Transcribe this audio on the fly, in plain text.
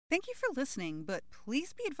Thank you for listening, but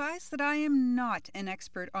please be advised that I am not an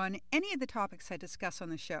expert on any of the topics I discuss on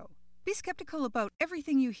the show. Be skeptical about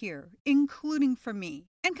everything you hear, including from me,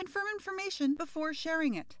 and confirm information before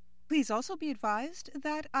sharing it. Please also be advised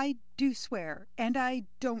that I do swear, and I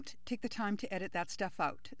don't take the time to edit that stuff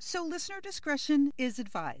out, so listener discretion is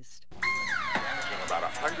advised. Damaging about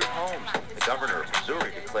 100 homes. The governor of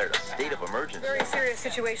Missouri declared a state of emergency. Very serious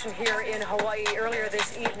situation here in Hawaii. Earlier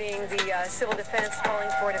this evening, the civil defense calling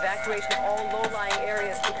for an evacuation of all low-lying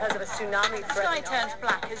areas because of a tsunami threat. The sky turns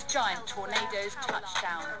black as giant tornadoes touch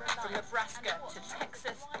down. From Nebraska to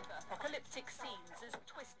Texas, apocalyptic scenes as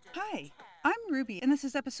twisted. Hi, I'm Ruby, and this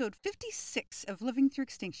is episode 56 of Living Through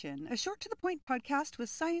Extinction, a short-to-the-point podcast with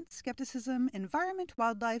science, skepticism, environment,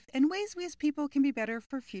 wildlife, and ways we as people can be better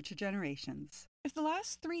for future generations. If the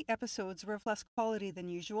last 3 episodes were of less quality than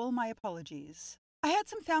usual, my apologies. I had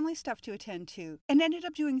some family stuff to attend to, and ended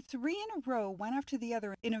up doing 3 in a row, one after the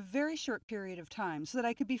other, in a very short period of time, so that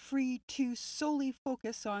I could be free to solely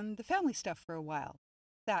focus on the family stuff for a while.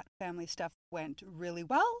 That family stuff went really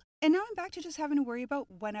well, and now I'm back to just having to worry about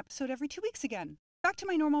 1 episode every 2 weeks again. Back to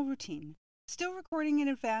my normal routine. Still recording in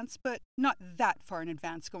advance, but not that far in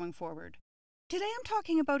advance going forward. Today I'm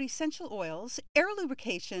talking about essential oils, air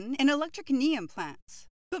lubrication, and electric knee implants.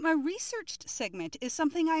 But my researched segment is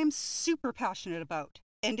something I am super passionate about.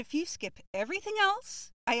 And if you skip everything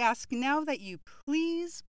else, I ask now that you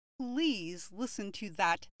please listen to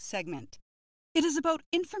that segment. It is about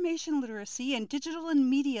information literacy and digital and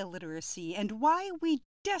media literacy and why we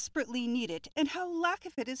desperately need it and how lack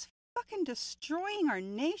of it is fucking destroying our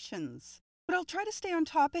nations. But I'll try to stay on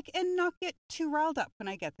topic and not get too riled up when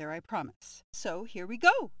I get there, I promise. So here we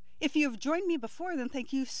go. If you have joined me before, then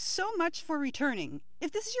thank you so much for returning.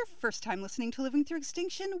 If this is your first time listening to Living Through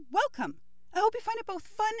Extinction, welcome. I hope you find it both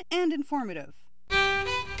fun and informative.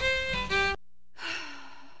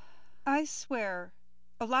 I swear,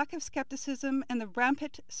 a lack of skepticism and the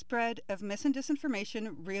rampant spread of mis and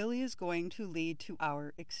disinformation really is going to lead to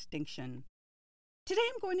our extinction. Today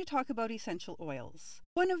I'm going to talk about essential oils,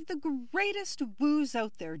 one of the greatest woos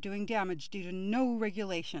out there doing damage due to no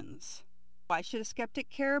regulations. Why should a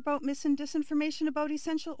skeptic care about mis and disinformation about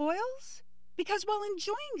essential oils? Because while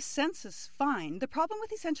enjoying scents is fine, the problem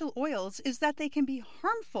with essential oils is that they can be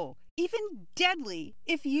harmful, even deadly,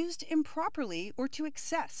 if used improperly or to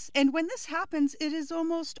excess. And when this happens, it is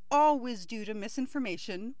almost always due to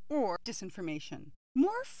misinformation or disinformation.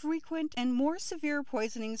 More frequent and more severe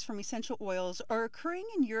poisonings from essential oils are occurring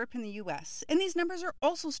in Europe and the US, and these numbers are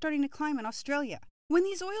also starting to climb in Australia. When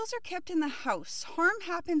these oils are kept in the house, harm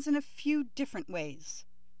happens in a few different ways.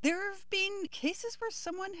 There have been cases where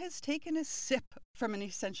someone has taken a sip from an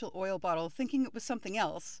essential oil bottle thinking it was something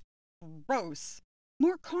else. Gross.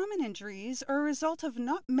 More common injuries are a result of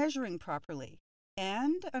not measuring properly.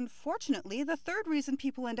 And, unfortunately, the third reason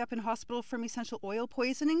people end up in hospital from essential oil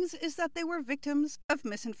poisonings is that they were victims of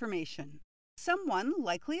misinformation. Someone,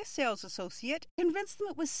 likely a sales associate, convinced them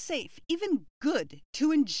it was safe, even good, to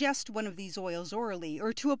ingest one of these oils orally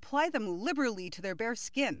or to apply them liberally to their bare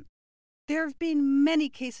skin. There have been many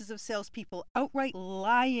cases of salespeople outright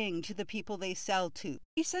lying to the people they sell to.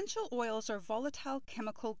 Essential oils are volatile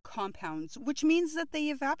chemical compounds, which means that they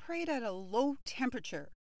evaporate at a low temperature.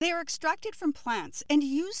 They are extracted from plants and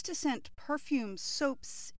used to scent perfumes,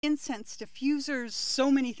 soaps, incense, diffusers, so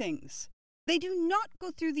many things. They do not go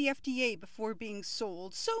through the FDA before being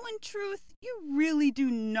sold, so in truth, you really do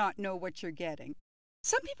not know what you're getting.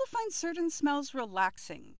 Some people find certain smells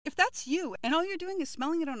relaxing. If that's you, and all you're doing is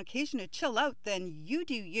smelling it on occasion to chill out, then you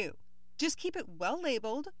do you. Just keep it well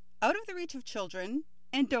labeled, out of the reach of children,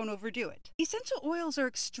 and don't overdo it. Essential oils are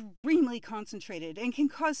extremely concentrated and can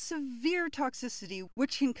cause severe toxicity,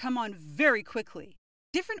 which can come on very quickly.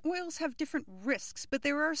 Different oils have different risks, but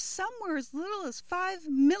there are some where as little as 5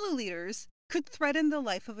 milliliters could threaten the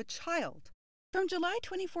life of a child. From July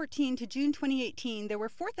 2014 to June 2018, there were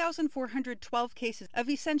 4,412 cases of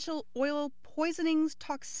essential oil poisonings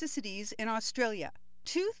toxicities in Australia.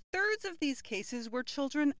 2/3 of these cases were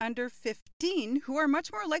children under 15 who are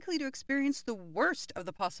much more likely to experience the worst of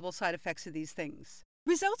the possible side effects of these things.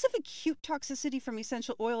 Results of acute toxicity from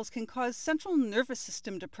essential oils can cause central nervous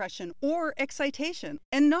system depression or excitation.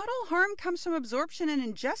 And not all harm comes from absorption and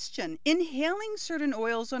ingestion. Inhaling certain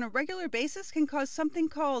oils on a regular basis can cause something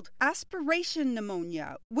called aspiration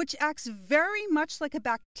pneumonia, which acts very much like a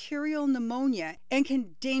bacterial pneumonia and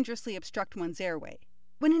can dangerously obstruct one's airway.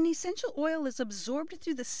 When an essential oil is absorbed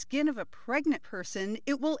through the skin of a pregnant person,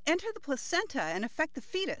 it will enter the placenta and affect the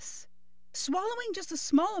fetus. Swallowing just a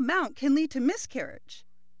small amount can lead to miscarriage.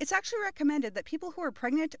 It's actually recommended that people who are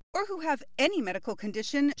pregnant or who have any medical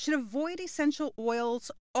condition should avoid essential oils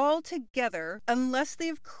altogether unless they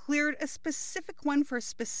have cleared a specific one for a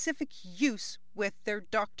specific use with their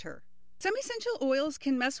doctor. Some essential oils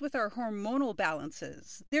can mess with our hormonal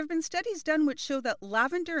balances. There have been studies done which show that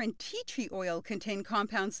lavender and tea tree oil contain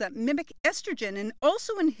compounds that mimic estrogen and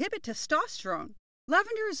also inhibit testosterone.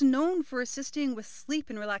 Lavender is known for assisting with sleep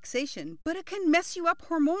and relaxation, but it can mess you up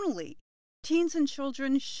hormonally. Teens and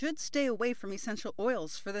children should stay away from essential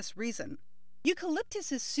oils for this reason.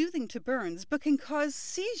 Eucalyptus is soothing to burns, but can cause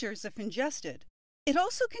seizures if ingested. It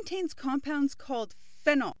also contains compounds called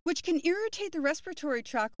phenol, which can irritate the respiratory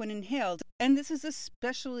tract when inhaled, and this is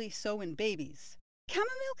especially so in babies.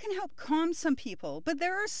 Chamomile can help calm some people, but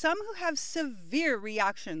there are some who have severe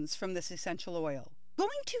reactions from this essential oil. Going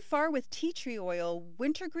too far with tea tree oil,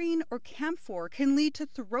 wintergreen, or camphor can lead to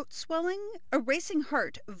throat swelling, a racing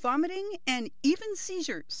heart, vomiting, and even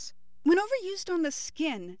seizures. When overused on the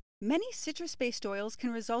skin, many citrus-based oils can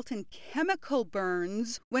result in chemical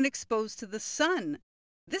burns when exposed to the sun.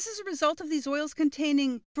 This is a result of these oils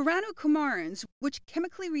containing furanocoumarins, which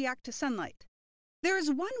chemically react to sunlight. There is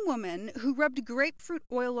one woman who rubbed grapefruit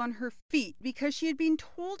oil on her feet because she had been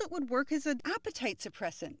told it would work as an appetite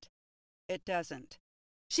suppressant. It doesn't.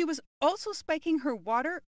 She was also spiking her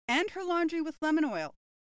water and her laundry with lemon oil.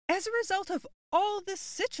 As a result of all this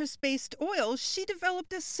citrus-based oil, she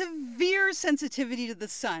developed a severe sensitivity to the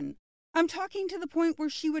sun. I'm talking to the point where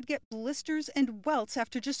she would get blisters and welts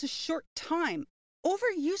after just a short time.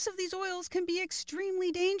 Overuse of these oils can be extremely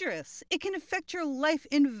dangerous. It can affect your life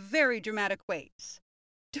in very dramatic ways.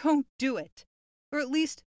 Don't do it, or at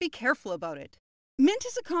least be careful about it. Mint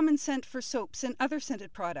is a common scent for soaps and other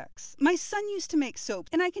scented products. My son used to make soap,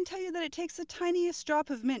 and I can tell you that it takes the tiniest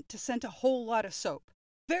drop of mint to scent a whole lot of soap.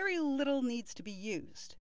 Very little needs to be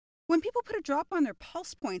used. When people put a drop on their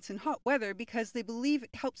pulse points in hot weather because they believe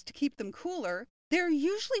it helps to keep them cooler, they're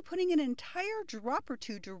usually putting an entire drop or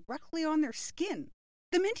two directly on their skin.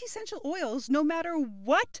 The mint essential oils, no matter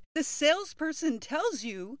what the salesperson tells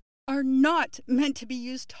you, are not meant to be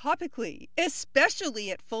used topically,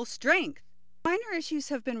 especially at full strength. Minor issues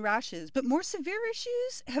have been rashes, but more severe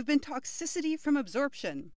issues have been toxicity from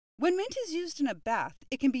absorption. When mint is used in a bath,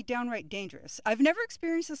 it can be downright dangerous. I've never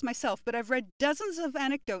experienced this myself, but I've read dozens of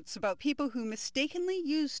anecdotes about people who mistakenly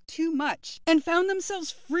used too much and found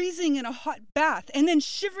themselves freezing in a hot bath and then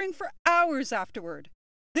shivering for hours afterward.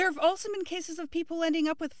 There have also been cases of people ending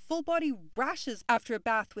up with full-body rashes after a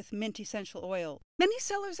bath with mint essential oil. Many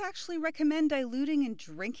sellers actually recommend diluting and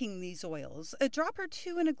drinking these oils, a drop or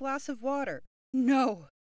two in a glass of water. No.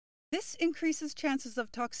 This increases chances of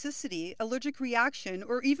toxicity, allergic reaction,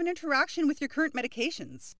 or even interaction with your current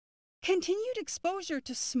medications. Continued exposure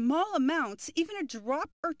to small amounts, even a drop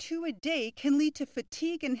or two a day, can lead to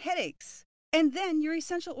fatigue and headaches. And then your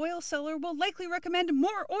essential oil seller will likely recommend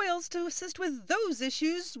more oils to assist with those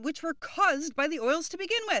issues which were caused by the oils to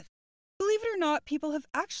begin with. Believe it or not, people have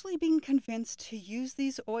actually been convinced to use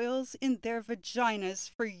these oils in their vaginas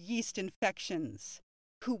for yeast infections.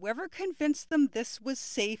 Whoever convinced them this was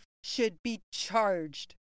safe should be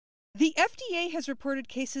charged. The FDA has reported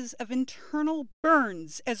cases of internal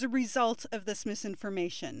burns as a result of this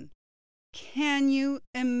misinformation. Can you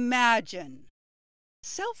imagine?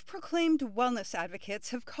 Self-proclaimed wellness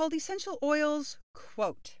advocates have called essential oils,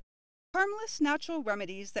 quote, harmless natural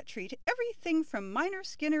remedies that treat everything from minor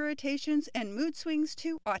skin irritations and mood swings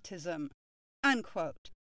to autism,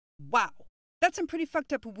 unquote. Wow, that's some pretty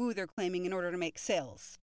fucked up woo they're claiming in order to make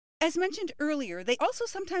sales. As mentioned earlier, they also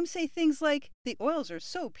sometimes say things like, the oils are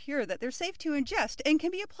so pure that they're safe to ingest and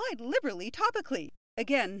can be applied liberally topically.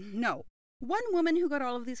 Again, no. One woman who got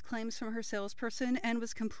all of these claims from her salesperson and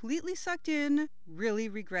was completely sucked in really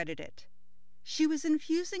regretted it. She was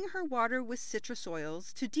infusing her water with citrus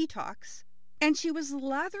oils to detox, and she was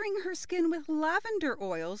lathering her skin with lavender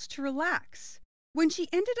oils to relax. When she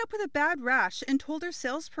ended up with a bad rash and told her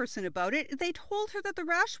salesperson about it, they told her that the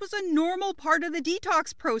rash was a normal part of the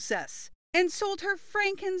detox process and sold her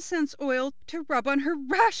frankincense oil to rub on her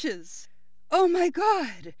rashes. Oh my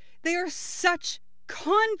God, they are such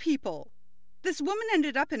con people. This woman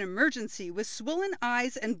ended up in emergency with swollen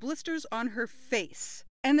eyes and blisters on her face,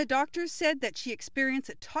 and the doctors said that she experienced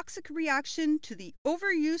a toxic reaction to the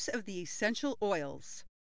overuse of the essential oils.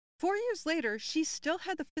 4 years later, she still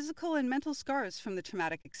had the physical and mental scars from the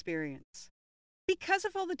traumatic experience. Because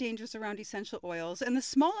of all the dangers around essential oils and the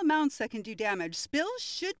small amounts that can do damage, spills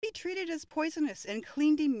should be treated as poisonous and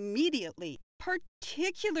cleaned immediately,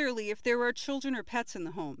 particularly if there are children or pets in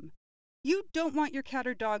the home. You don't want your cat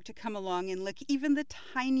or dog to come along and lick even the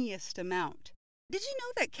tiniest amount. Did you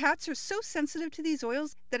know that cats are so sensitive to these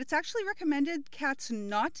oils that it's actually recommended cats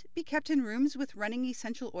not be kept in rooms with running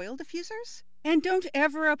essential oil diffusers? And don't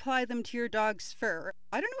ever apply them to your dog's fur.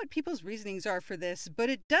 I don't know what people's reasonings are for this, but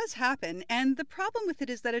it does happen, and the problem with it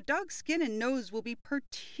is that a dog's skin and nose will be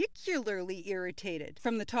particularly irritated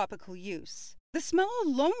from the topical use. The smell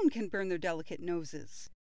alone can burn their delicate noses.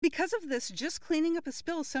 Because of this, just cleaning up a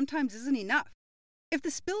spill sometimes isn't enough. If the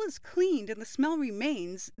spill is cleaned and the smell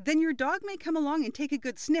remains, then your dog may come along and take a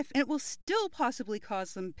good sniff, and it will still possibly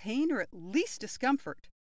cause them pain or at least discomfort.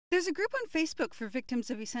 There's a group on Facebook for victims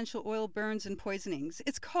of essential oil burns and poisonings.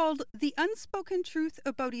 It's called The Unspoken Truth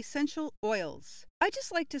About Essential Oils. I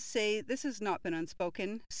just like to say this has not been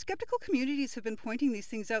unspoken. Skeptical communities have been pointing these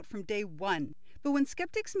things out from day one. But when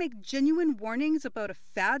skeptics make genuine warnings about a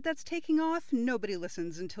fad that's taking off, nobody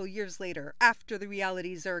listens until years later, after the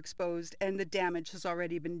realities are exposed and the damage has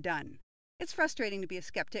already been done. It's frustrating to be a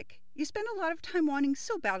skeptic. You spend a lot of time wanting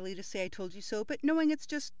so badly to say I told you so, but knowing it's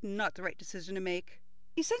just not the right decision to make.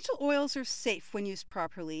 Essential oils are safe when used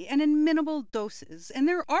properly and in minimal doses, and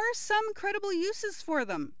there are some credible uses for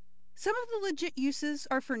them. Some of the legit uses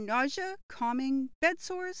are for nausea, calming, bed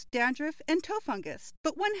sores, dandruff, and toe fungus,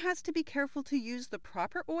 but one has to be careful to use the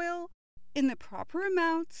proper oil, in the proper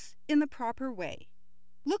amounts, in the proper way.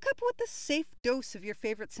 Look up what the safe dose of your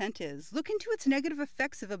favorite scent is. Look into its negative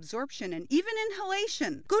effects of absorption and even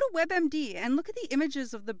inhalation. Go to WebMD and look at the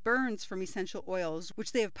images of the burns from essential oils,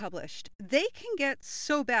 which they have published. They can get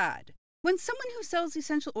so bad. When someone who sells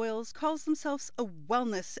essential oils calls themselves a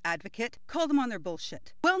wellness advocate, call them on their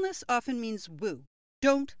bullshit. Wellness often means woo.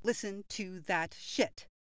 Don't listen to that shit.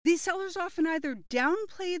 These sellers often either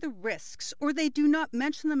downplay the risks or they do not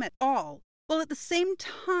mention them at all, while at the same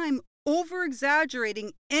time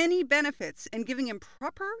over-exaggerating any benefits and giving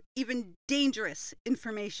improper, even dangerous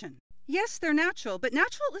information. Yes, they're natural, but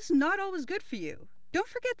natural is not always good for you. Don't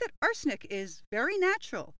forget that arsenic is very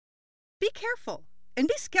natural. Be careful and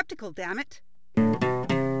be skeptical, damn it.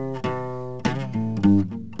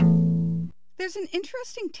 There's an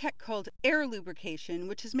interesting tech called air lubrication,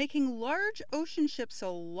 which is making large ocean ships a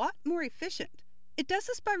lot more efficient. It does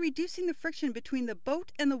this by reducing the friction between the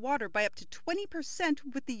boat and the water by up to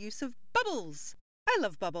 20% with the use of bubbles. I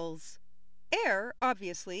love bubbles. Air,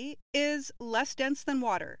 obviously, is less dense than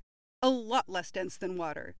water. A lot less dense than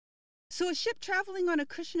water. So a ship traveling on a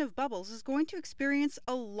cushion of bubbles is going to experience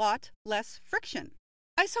a lot less friction.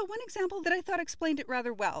 I saw one example that I thought explained it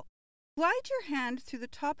rather well. Glide your hand through the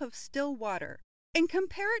top of still water and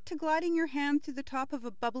compare it to gliding your hand through the top of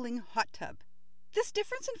a bubbling hot tub. This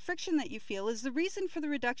difference in friction that you feel is the reason for the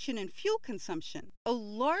reduction in fuel consumption. A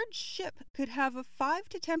large ship could have a 5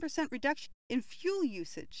 to 10% reduction in fuel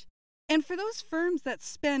usage. And for those firms that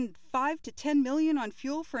spend 5 to 10 million on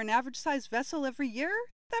fuel for an average-sized vessel every year,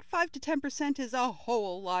 that 5 to 10% is a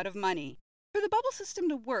whole lot of money. For the bubble system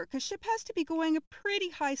to work, a ship has to be going a pretty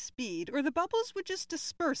high speed, or the bubbles would just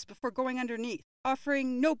disperse before going underneath,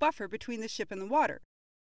 offering no buffer between the ship and the water.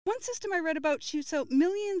 One system I read about shoots out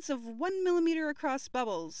millions of 1 millimeter across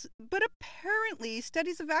bubbles, but apparently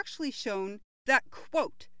studies have actually shown that,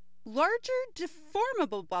 quote, larger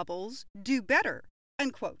deformable bubbles do better,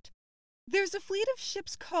 unquote. There's a fleet of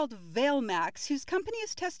ships called Vailmax, whose company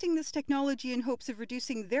is testing this technology in hopes of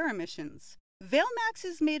reducing their emissions. Vailmax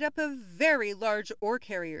is made up of very large ore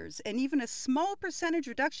carriers, and even a small percentage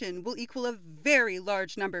reduction will equal a very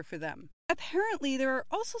large number for them. Apparently, there are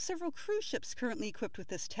also several cruise ships currently equipped with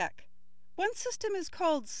this tech. One system is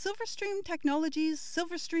called Silverstream Technologies'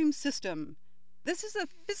 Silverstream System. This is a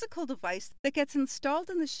physical device that gets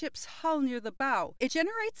installed in the ship's hull near the bow. It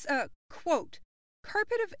generates a, quote,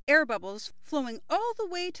 carpet of air bubbles flowing all the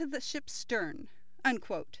way to the ship's stern,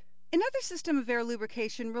 unquote. Another system of air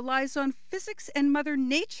lubrication relies on physics and Mother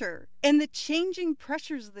Nature and the changing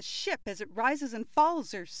pressures of the ship as it rises and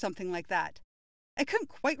falls or something like that. I couldn't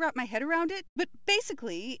quite wrap my head around it, but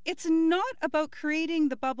basically, it's not about creating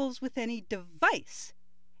the bubbles with any device.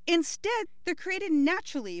 Instead, they're created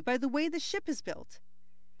naturally by the way the ship is built.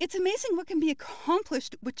 It's amazing what can be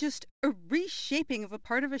accomplished with just a reshaping of a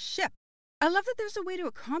part of a ship. I love that there's a way to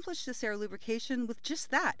accomplish this air lubrication with just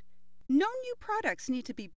that. No new products need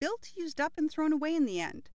to be built, used up, and thrown away in the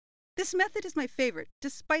end. This method is my favorite,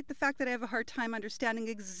 despite the fact that I have a hard time understanding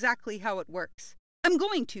exactly how it works. I'm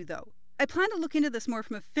going to, though. I plan to look into this more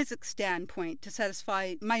from a physics standpoint to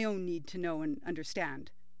satisfy my own need to know and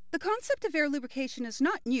understand. The concept of air lubrication is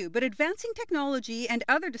not new, but advancing technology and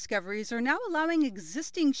other discoveries are now allowing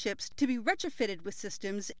existing ships to be retrofitted with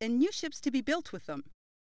systems and new ships to be built with them.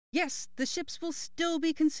 Yes, the ships will still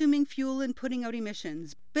be consuming fuel and putting out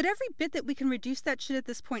emissions, but every bit that we can reduce that shit at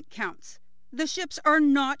this point counts. The ships are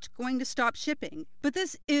not going to stop shipping, but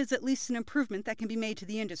this is at least an improvement that can be made to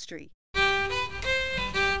the industry.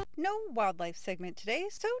 No wildlife segment today,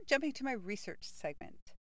 so jumping to my research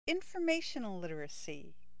segment. Informational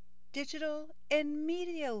literacy, digital and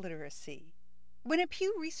media literacy. When a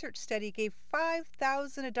Pew Research study gave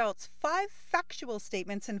 5,000 adults 5 factual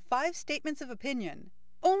statements and 5 statements of opinion,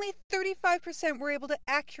 only 35% were able to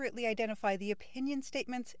accurately identify the opinion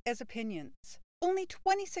statements as opinions. Only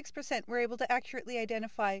 26% were able to accurately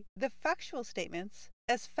identify the factual statements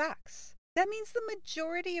as facts. That means the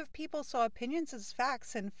majority of people saw opinions as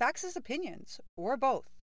facts and facts as opinions, or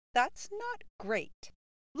both. That's not great.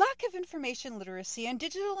 Lack of information literacy and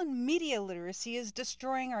digital and media literacy is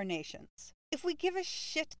destroying our nations. If we give a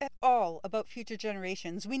shit at all about future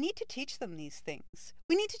generations, we need to teach them these things.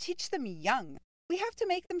 We need to teach them young. We have to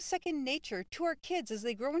make them second nature to our kids as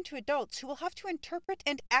they grow into adults who will have to interpret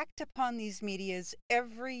and act upon these medias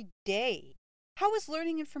every day. How is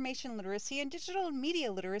learning information literacy and digital and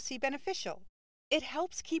media literacy beneficial? It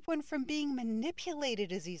helps keep one from being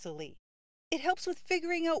manipulated as easily. It helps with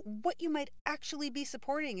figuring out what you might actually be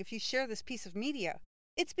supporting if you share this piece of media.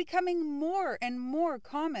 It's becoming more and more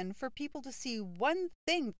common for people to see one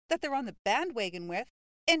thing that they're on the bandwagon with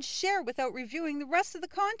and share without reviewing the rest of the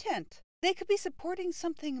content. They could be supporting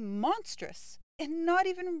something monstrous and not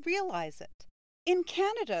even realize it. In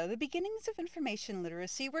Canada, the beginnings of information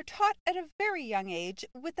literacy were taught at a very young age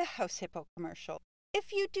with the House Hippo commercial.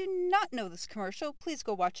 If you do not know this commercial, please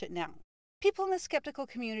go watch it now. People in the skeptical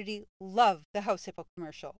community love the House Hippo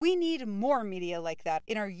commercial. We need more media like that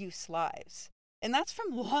in our youth's lives. And that's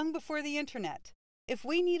from long before the internet. If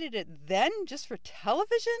we needed it then just for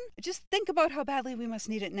television, just think about how badly we must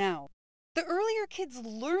need it now. The earlier kids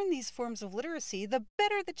learn these forms of literacy, the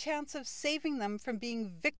better the chance of saving them from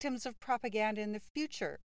being victims of propaganda in the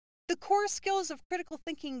future. The core skills of critical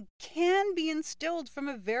thinking can be instilled from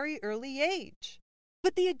a very early age.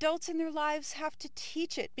 But the adults in their lives have to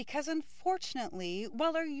teach it because, unfortunately,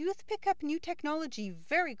 while our youth pick up new technology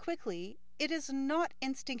very quickly, it is not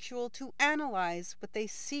instinctual to analyze what they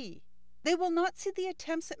see. They will not see the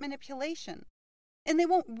attempts at manipulation, and they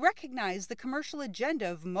won't recognize the commercial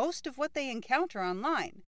agenda of most of what they encounter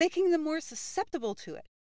online, making them more susceptible to it,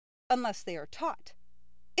 unless they are taught.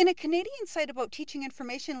 In a Canadian site about teaching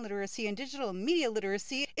information literacy and digital media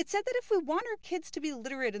literacy, it said that if we want our kids to be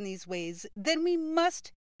literate in these ways, then we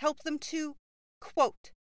must help them to,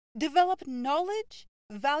 quote, develop knowledge,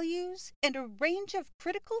 values, and a range of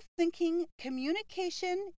critical thinking,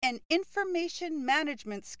 communication, and information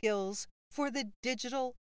management skills for the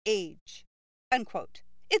digital age, unquote.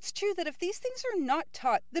 It's true that if these things are not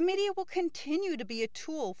taught, the media will continue to be a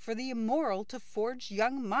tool for the immoral to forge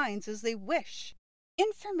young minds as they wish.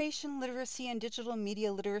 Information literacy and digital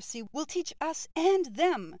media literacy will teach us and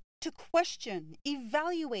them to question,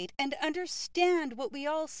 evaluate, and understand what we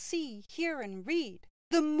all see, hear, and read.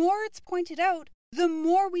 The more it's pointed out, the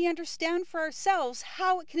more we understand for ourselves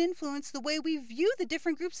how it can influence the way we view the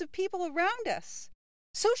different groups of people around us.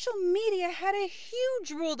 Social media had a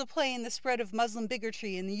huge role to play in the spread of Muslim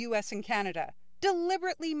bigotry in the US and Canada.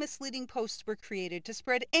 Deliberately misleading posts were created to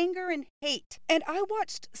spread anger and hate, and I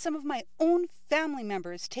watched some of my own family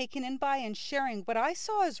members taken in by and sharing what I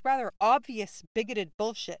saw as rather obvious bigoted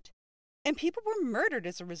bullshit. And people were murdered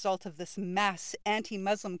as a result of this mass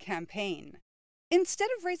anti-Muslim campaign. Instead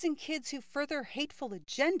of raising kids who further hateful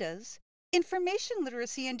agendas, information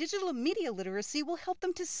literacy and digital media literacy will help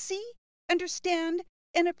them to see, understand,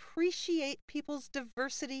 and appreciate people's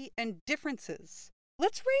diversity and differences.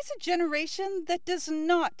 Let's raise a generation that does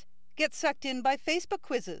not get sucked in by Facebook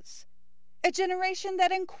quizzes. A generation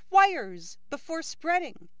that inquires before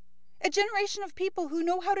spreading. A generation of people who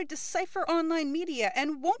know how to decipher online media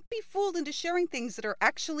and won't be fooled into sharing things that are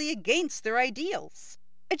actually against their ideals.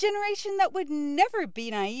 A generation that would never be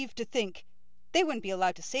naive to think they wouldn't be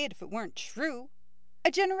allowed to say it if it weren't true. A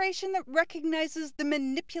generation that recognizes the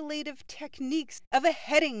manipulative techniques of a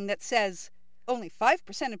heading that says, only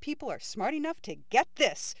 5% of people are smart enough to get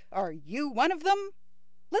this. Are you one of them?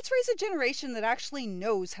 Let's raise a generation that actually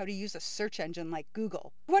knows how to use a search engine like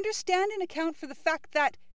Google, who understand and account for the fact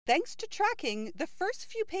that, thanks to tracking, the first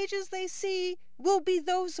few pages they see will be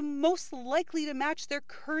those most likely to match their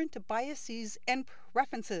current biases and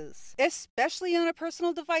preferences, especially on a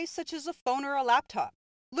personal device such as a phone or a laptop.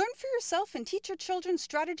 Learn for yourself and teach your children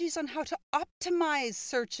strategies on how to optimize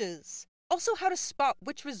searches. Also, how to spot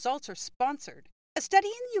which results are sponsored. A study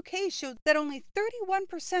in the UK showed that only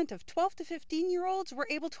 31% of 12 to 15-year-olds were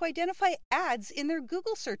able to identify ads in their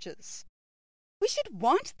Google searches. We should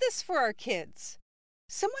want this for our kids.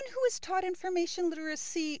 Someone who is taught information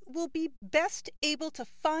literacy will be best able to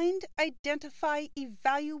find, identify,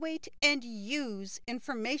 evaluate, and use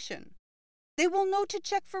information. They will know to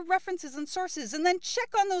check for references and sources, and then check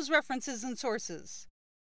on those references and sources.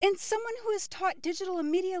 And someone who is taught digital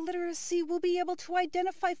and media literacy will be able to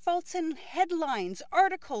identify faults in headlines,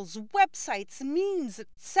 articles, websites, memes,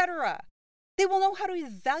 etc. They will know how to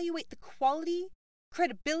evaluate the quality,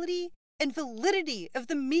 credibility, and validity of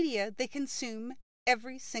the media they consume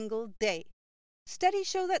every single day. Studies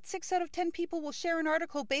show that 6 out of 10 people will share an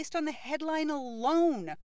article based on the headline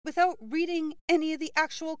alone, without reading any of the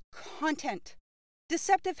actual content.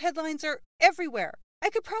 Deceptive headlines are everywhere.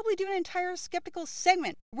 I could probably do an entire skeptical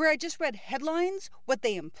segment where I just read headlines, what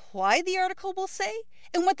they imply the article will say,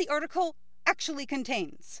 and what the article actually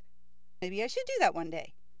contains. Maybe I should do that one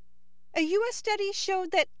day. A U.S. study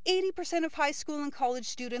showed that 80% of high school and college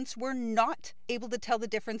students were not able to tell the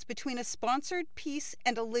difference between a sponsored piece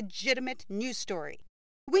and a legitimate news story.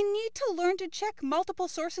 We need to learn to check multiple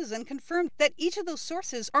sources and confirm that each of those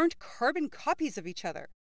sources aren't carbon copies of each other.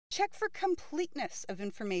 Check for completeness of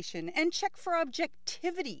information and check for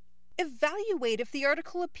objectivity. Evaluate if the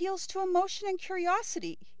article appeals to emotion and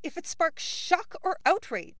curiosity, if it sparks shock or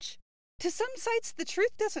outrage. To some sites, the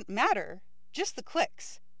truth doesn't matter, just the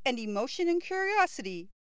clicks. And emotion and curiosity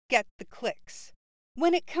get the clicks.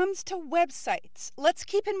 When it comes to websites, let's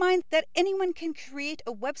keep in mind that anyone can create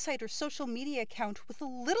a website or social media account with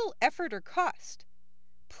little effort or cost.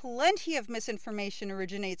 Plenty of misinformation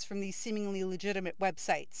originates from these seemingly legitimate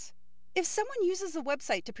websites. If someone uses a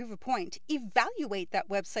website to prove a point, evaluate that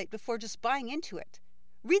website before just buying into it.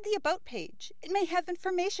 Read the About page. It may have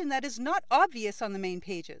information that is not obvious on the main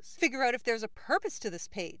pages. Figure out if there's a purpose to this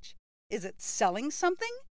page. Is it selling something?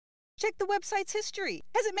 Check the website's history.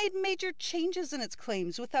 Has it made major changes in its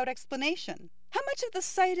claims without explanation? How much of the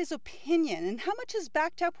site is opinion and how much is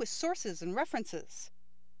backed up with sources and references?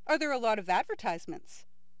 Are there a lot of advertisements?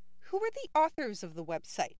 Who are the authors of the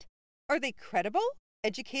website? Are they credible?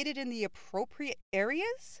 Educated in the appropriate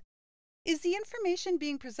areas? Is the information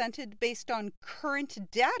being presented based on current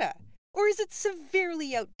data, or is it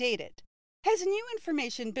severely outdated? Has new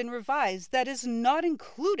information been revised that is not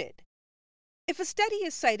included? If a study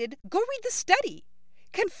is cited, go read the study.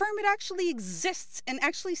 Confirm it actually exists and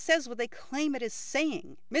actually says what they claim it is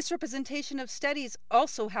saying. Misrepresentation of studies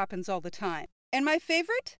also happens all the time. And my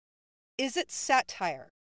favorite? Is it satire?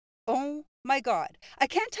 Oh my God. I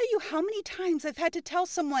can't tell you how many times I've had to tell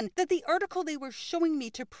someone that the article they were showing me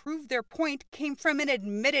to prove their point came from an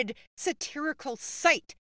admitted satirical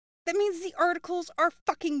site. That means the articles are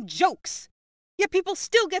fucking jokes. Yet people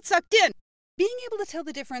still get sucked in. Being able to tell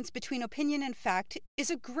the difference between opinion and fact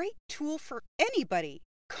is a great tool for anybody.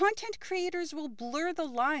 Content creators will blur the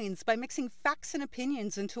lines by mixing facts and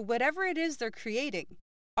opinions into whatever it is they're creating.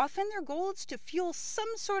 Often their goal is to fuel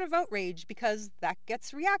some sort of outrage because that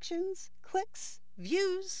gets reactions, clicks,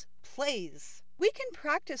 views, plays. We can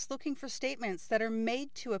practice looking for statements that are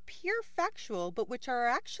made to appear factual but which are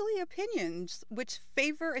actually opinions which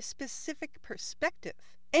favor a specific perspective.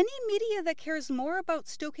 Any media that cares more about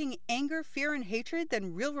stoking anger, fear, and hatred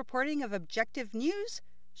than real reporting of objective news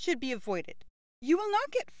should be avoided. You will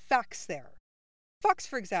not get facts there. Fox,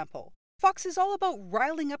 for example. Fox is all about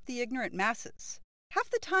riling up the ignorant masses. Half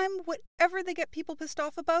the time, whatever they get people pissed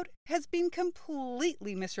off about has been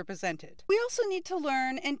completely misrepresented. We also need to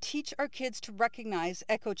learn and teach our kids to recognize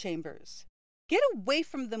echo chambers. Get away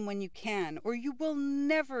from them when you can, or you will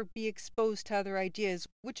never be exposed to other ideas,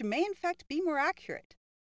 which may in fact be more accurate.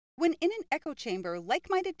 When in an echo chamber,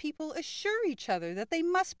 like-minded people assure each other that they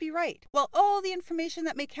must be right, while all the information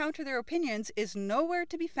that may counter their opinions is nowhere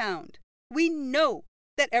to be found. We know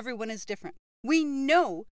that everyone is different. We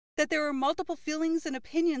know that there are multiple feelings and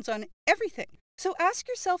opinions on everything. So ask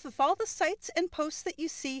yourself if all the sites and posts that you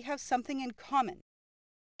see have something in common.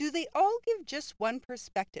 Do they all give just one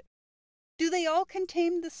perspective? Do they all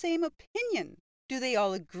contain the same opinion? Do they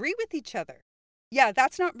all agree with each other? Yeah,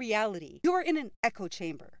 that's not reality. You're in an echo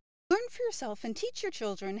chamber. Learn for yourself and teach your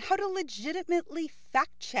children how to legitimately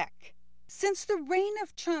fact-check. Since the reign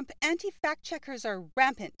of Trump, anti-fact checkers are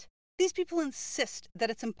rampant. These people insist that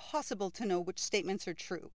it's impossible to know which statements are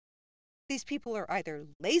true. These people are either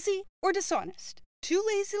lazy or dishonest. Too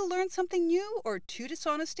lazy to learn something new or too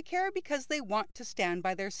dishonest to care because they want to stand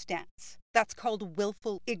by their stance. That's called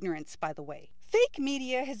willful ignorance, by the way. Fake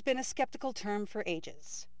media has been a skeptical term for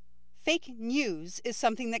ages. Fake news is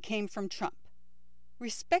something that came from Trump.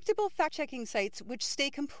 Respectable fact-checking sites which stay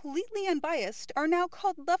completely unbiased are now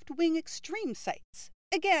called left-wing extreme sites.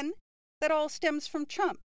 Again, that all stems from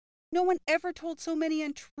Trump. No one ever told so many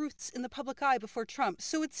untruths in the public eye before Trump,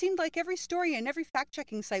 so it seemed like every story and every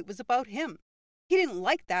fact-checking site was about him. He didn't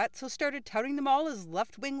like that, so started touting them all as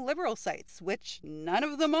left-wing liberal sites, which none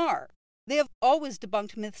of them are. They have always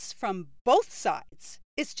debunked myths from both sides.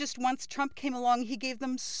 It's just once Trump came along, he gave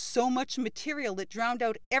them so much material that drowned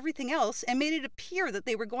out everything else and made it appear that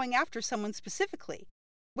they were going after someone specifically,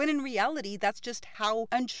 when in reality, that's just how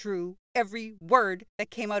untrue every word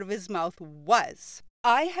that came out of his mouth was.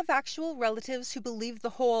 I have actual relatives who believe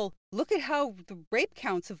the whole, look at how the rape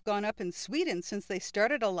counts have gone up in Sweden since they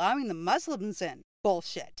started allowing the Muslims in,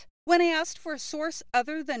 bullshit. When I asked for a source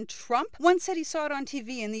other than Trump, one said he saw it on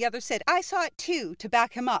TV and the other said, I saw it too, to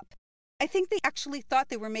back him up. I think they actually thought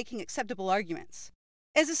they were making acceptable arguments.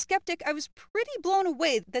 As a skeptic, I was pretty blown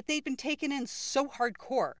away that they'd been taken in so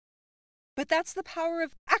hardcore. But that's the power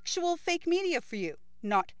of actual fake media for you,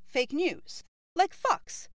 not fake news. Like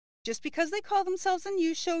Fox. Just because they call themselves a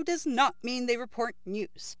news show does not mean they report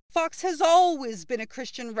news. Fox has always been a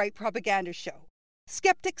Christian right propaganda show.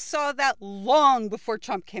 Skeptics saw that long before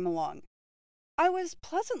Trump came along. I was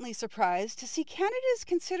pleasantly surprised to see Canada is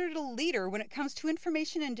considered a leader when it comes to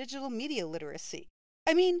information and digital media literacy.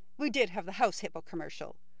 I mean, we did have the House Hippo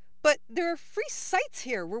commercial. But there are free sites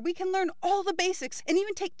here where we can learn all the basics and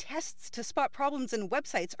even take tests to spot problems in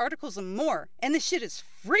websites, articles, and more. And this shit is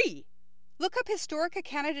free. Look up Historica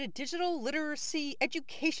Canada Digital Literacy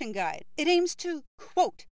Education Guide. It aims to,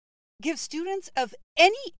 quote, give students of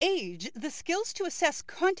any age the skills to assess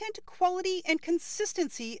content, quality, and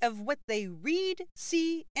consistency of what they read,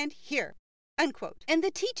 see, and hear, unquote. And the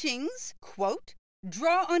teachings, quote,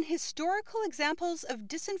 draw on historical examples of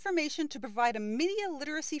disinformation to provide a media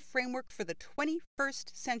literacy framework for the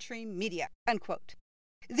 21st century media, unquote.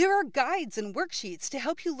 There are guides and worksheets to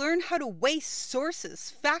help you learn how to weigh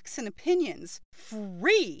sources, facts, and opinions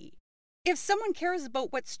free. If someone cares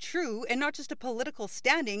about what's true and not just a political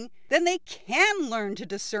standing, then they can learn to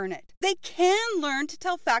discern it. They can learn to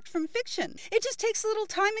tell fact from fiction. It just takes a little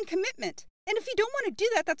time and commitment. And if you don't want to do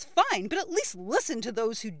that, that's fine, but at least listen to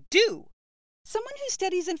those who do. Someone who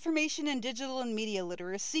studies information and digital and media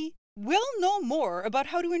literacy will know more about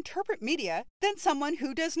how to interpret media than someone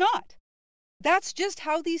who does not. That's just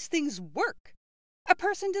how these things work. A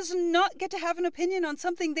person does not get to have an opinion on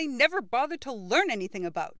something they never bothered to learn anything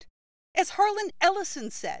about. As Harlan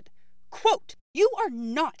Ellison said, quote, you are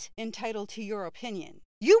not entitled to your opinion.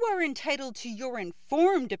 You are entitled to your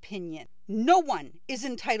informed opinion. No one is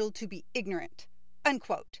entitled to be ignorant,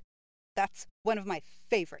 unquote. That's one of my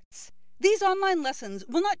favorites. These online lessons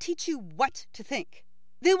will not teach you what to think.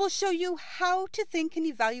 They will show you how to think and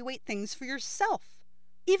evaluate things for yourself.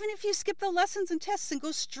 Even if you skip the lessons and tests and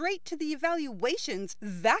go straight to the evaluations,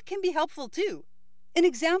 that can be helpful too. An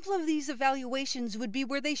example of these evaluations would be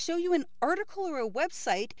where they show you an article or a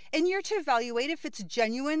website and you're to evaluate if it's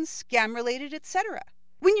genuine, scam-related, etc.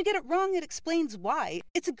 When you get it wrong, it explains why.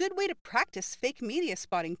 It's a good way to practice fake media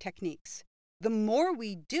spotting techniques. The more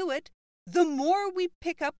we do it, the more we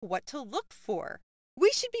pick up what to look for.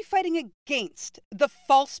 We should be fighting against the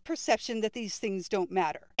false perception that these things don't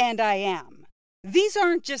matter. And I am. These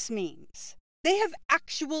aren't just memes. They have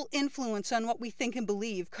actual influence on what we think and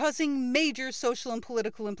believe, causing major social and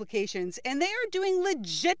political implications, and they are doing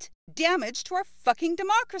legit damage to our fucking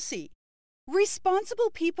democracy. Responsible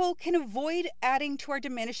people can avoid adding to our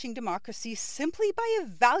diminishing democracy simply by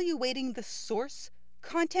evaluating the source,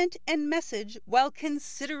 content, and message while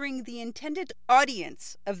considering the intended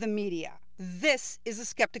audience of the media. This is a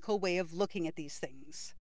skeptical way of looking at these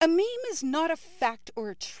things. A meme is not a fact or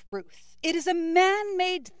a truth. It is a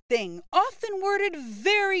man-made thing, often worded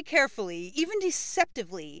very carefully, even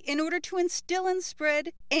deceptively, in order to instill and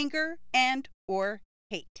spread anger and or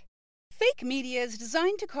hate. Fake media is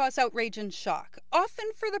designed to cause outrage and shock, often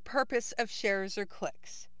for the purpose of shares or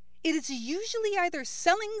clicks. It is usually either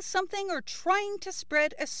selling something or trying to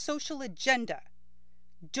spread a social agenda.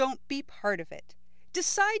 Don't be part of it.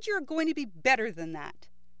 Decide you're going to be better than that.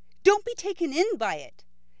 Don't be taken in by it.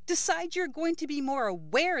 Decide you're going to be more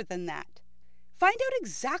aware than that. Find out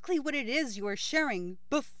exactly what it is you are sharing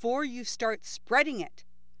before you start spreading it.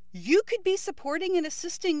 You could be supporting and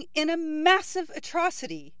assisting in a massive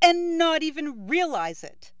atrocity and not even realize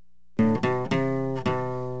it.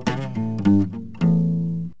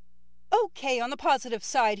 Okay, on the positive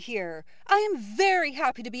side here, I am very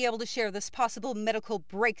happy to be able to share this possible medical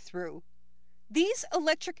breakthrough. These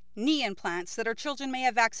electric knee implants that our children may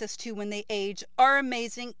have access to when they age are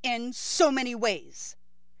amazing in so many ways.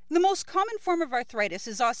 The most common form of arthritis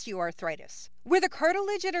is osteoarthritis, where the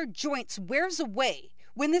cartilage at our joints wears away,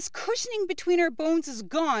 When this cushioning between our bones is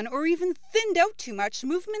gone or even thinned out too much,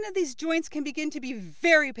 movement of these joints can begin to be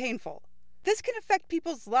very painful. This can affect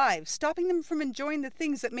people's lives, stopping them from enjoying the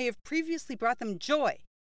things that may have previously brought them joy.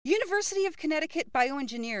 University of Connecticut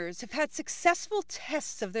bioengineers have had successful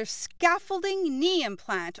tests of their scaffolding knee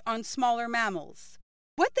implant on smaller mammals.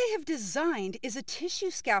 What they have designed is a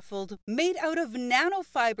tissue scaffold made out of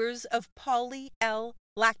nanofibers of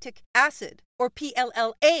poly-L-lactic acid, or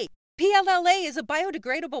PLLA. PLLA is a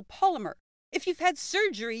biodegradable polymer. If you've had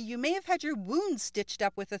surgery, you may have had your wound stitched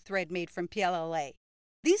up with a thread made from PLLA.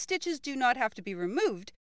 These stitches do not have to be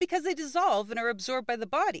removed because they dissolve and are absorbed by the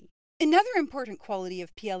body. Another important quality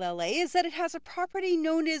of PLLA is that it has a property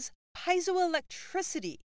known as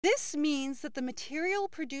piezoelectricity. This means that the material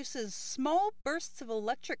produces small bursts of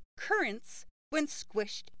electric currents when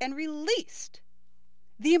squished and released.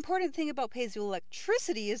 The important thing about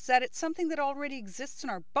piezoelectricity is that it's something that already exists in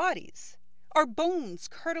our bodies. Our bones,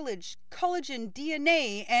 cartilage, collagen,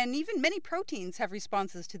 DNA, and even many proteins have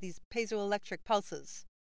responses to these piezoelectric pulses.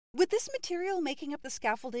 With this material making up the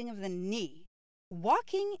scaffolding of the knee,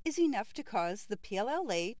 walking is enough to cause the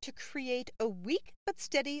PLLA to create a weak but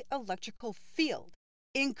steady electrical field,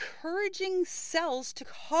 encouraging cells to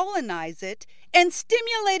colonize it and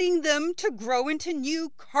stimulating them to grow into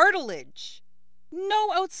new cartilage.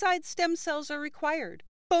 No outside stem cells are required.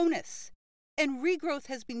 Bonus. And regrowth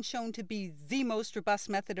has been shown to be the most robust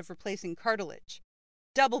method of replacing cartilage.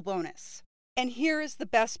 Double bonus. And here is the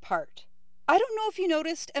best part. I don't know if you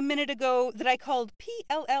noticed a minute ago that I called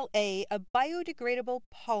PLLA a biodegradable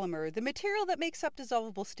polymer, the material that makes up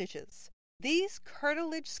dissolvable stitches. These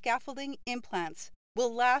cartilage scaffolding implants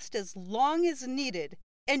will last as long as needed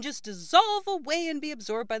and just dissolve away and be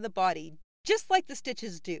absorbed by the body, just like the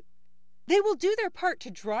stitches do. They will do their part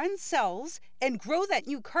to draw in cells and grow that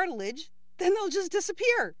new cartilage, then they'll just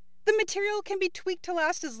disappear. The material can be tweaked to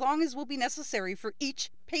last as long as will be necessary for each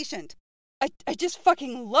patient. I just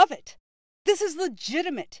fucking love it. This is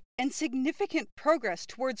legitimate and significant progress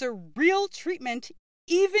towards a real treatment,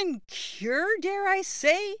 even cure, dare I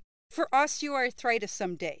say, for osteoarthritis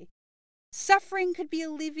someday. Suffering could be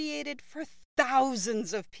alleviated for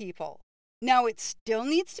thousands of people. Now, it still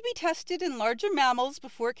needs to be tested in larger mammals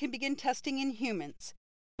before it can begin testing in humans.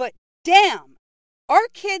 But damn, our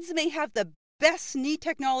kids may have the best knee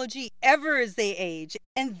technology ever as they age,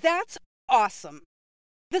 and that's awesome.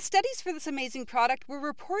 The studies for this amazing product were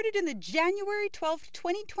reported in the January 12,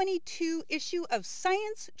 2022 issue of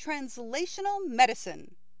Science Translational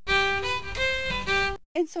Medicine.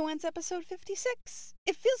 And so ends episode 56.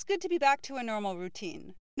 It feels good to be back to a normal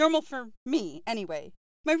routine. Normal for me, anyway.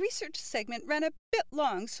 My research segment ran a bit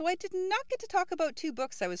long, so I did not get to talk about 2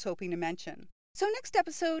 books I was hoping to mention. So next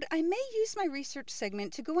episode, I may use my research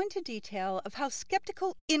segment to go into detail of how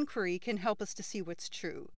skeptical inquiry can help us to see what's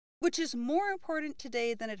true, which is more important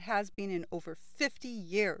today than it has been in over 50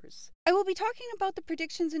 years. I will be talking about the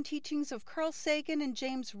predictions and teachings of Carl Sagan and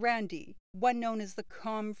James Randi, one known as the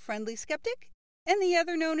calm, friendly skeptic, and the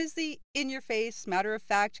other known as the in-your-face,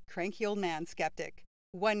 matter-of-fact, cranky old man skeptic.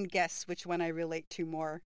 One guess which one I relate to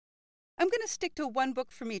more. I'm going to stick to one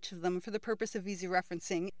book from each of them for the purpose of easy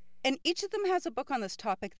referencing, and each of them has a book on this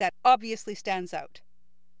topic that obviously stands out.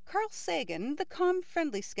 Carl Sagan, The Calm,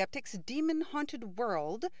 Friendly Skeptic's Demon-Haunted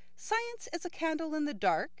World, Science as a Candle in the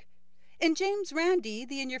Dark, and James Randi,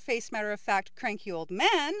 the in-your-face, matter-of-fact, cranky old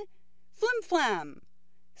man, Flim Flam,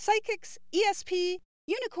 Psychics, ESP,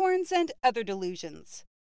 Unicorns, and Other Delusions.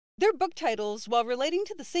 Their book titles, while relating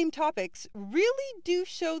to the same topics, really do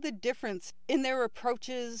show the difference in their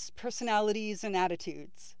approaches, personalities, and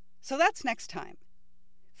attitudes. So that's next time.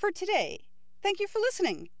 For today, thank you for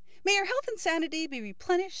listening. May your health and sanity be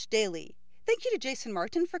replenished daily. Thank you to Jason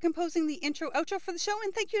Martin for composing the intro-outro for the show,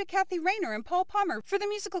 and thank you to Kathy Rayner and Paul Palmer for the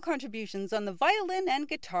musical contributions on the violin and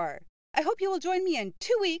guitar. I hope you will join me in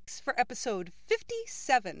 2 weeks for episode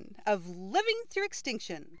 57 of Living Through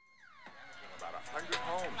Extinction. About 100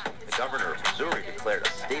 homes. The governor of Missouri declared a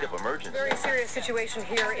state of emergency. Very serious situation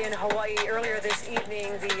here in Hawaii. Earlier this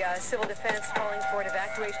evening, the civil defense calling for an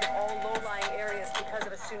evacuation of all low-lying areas because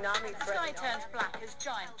of a tsunami The threat. sky turns black as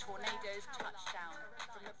giant tornadoes touch down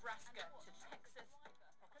from Nebraska to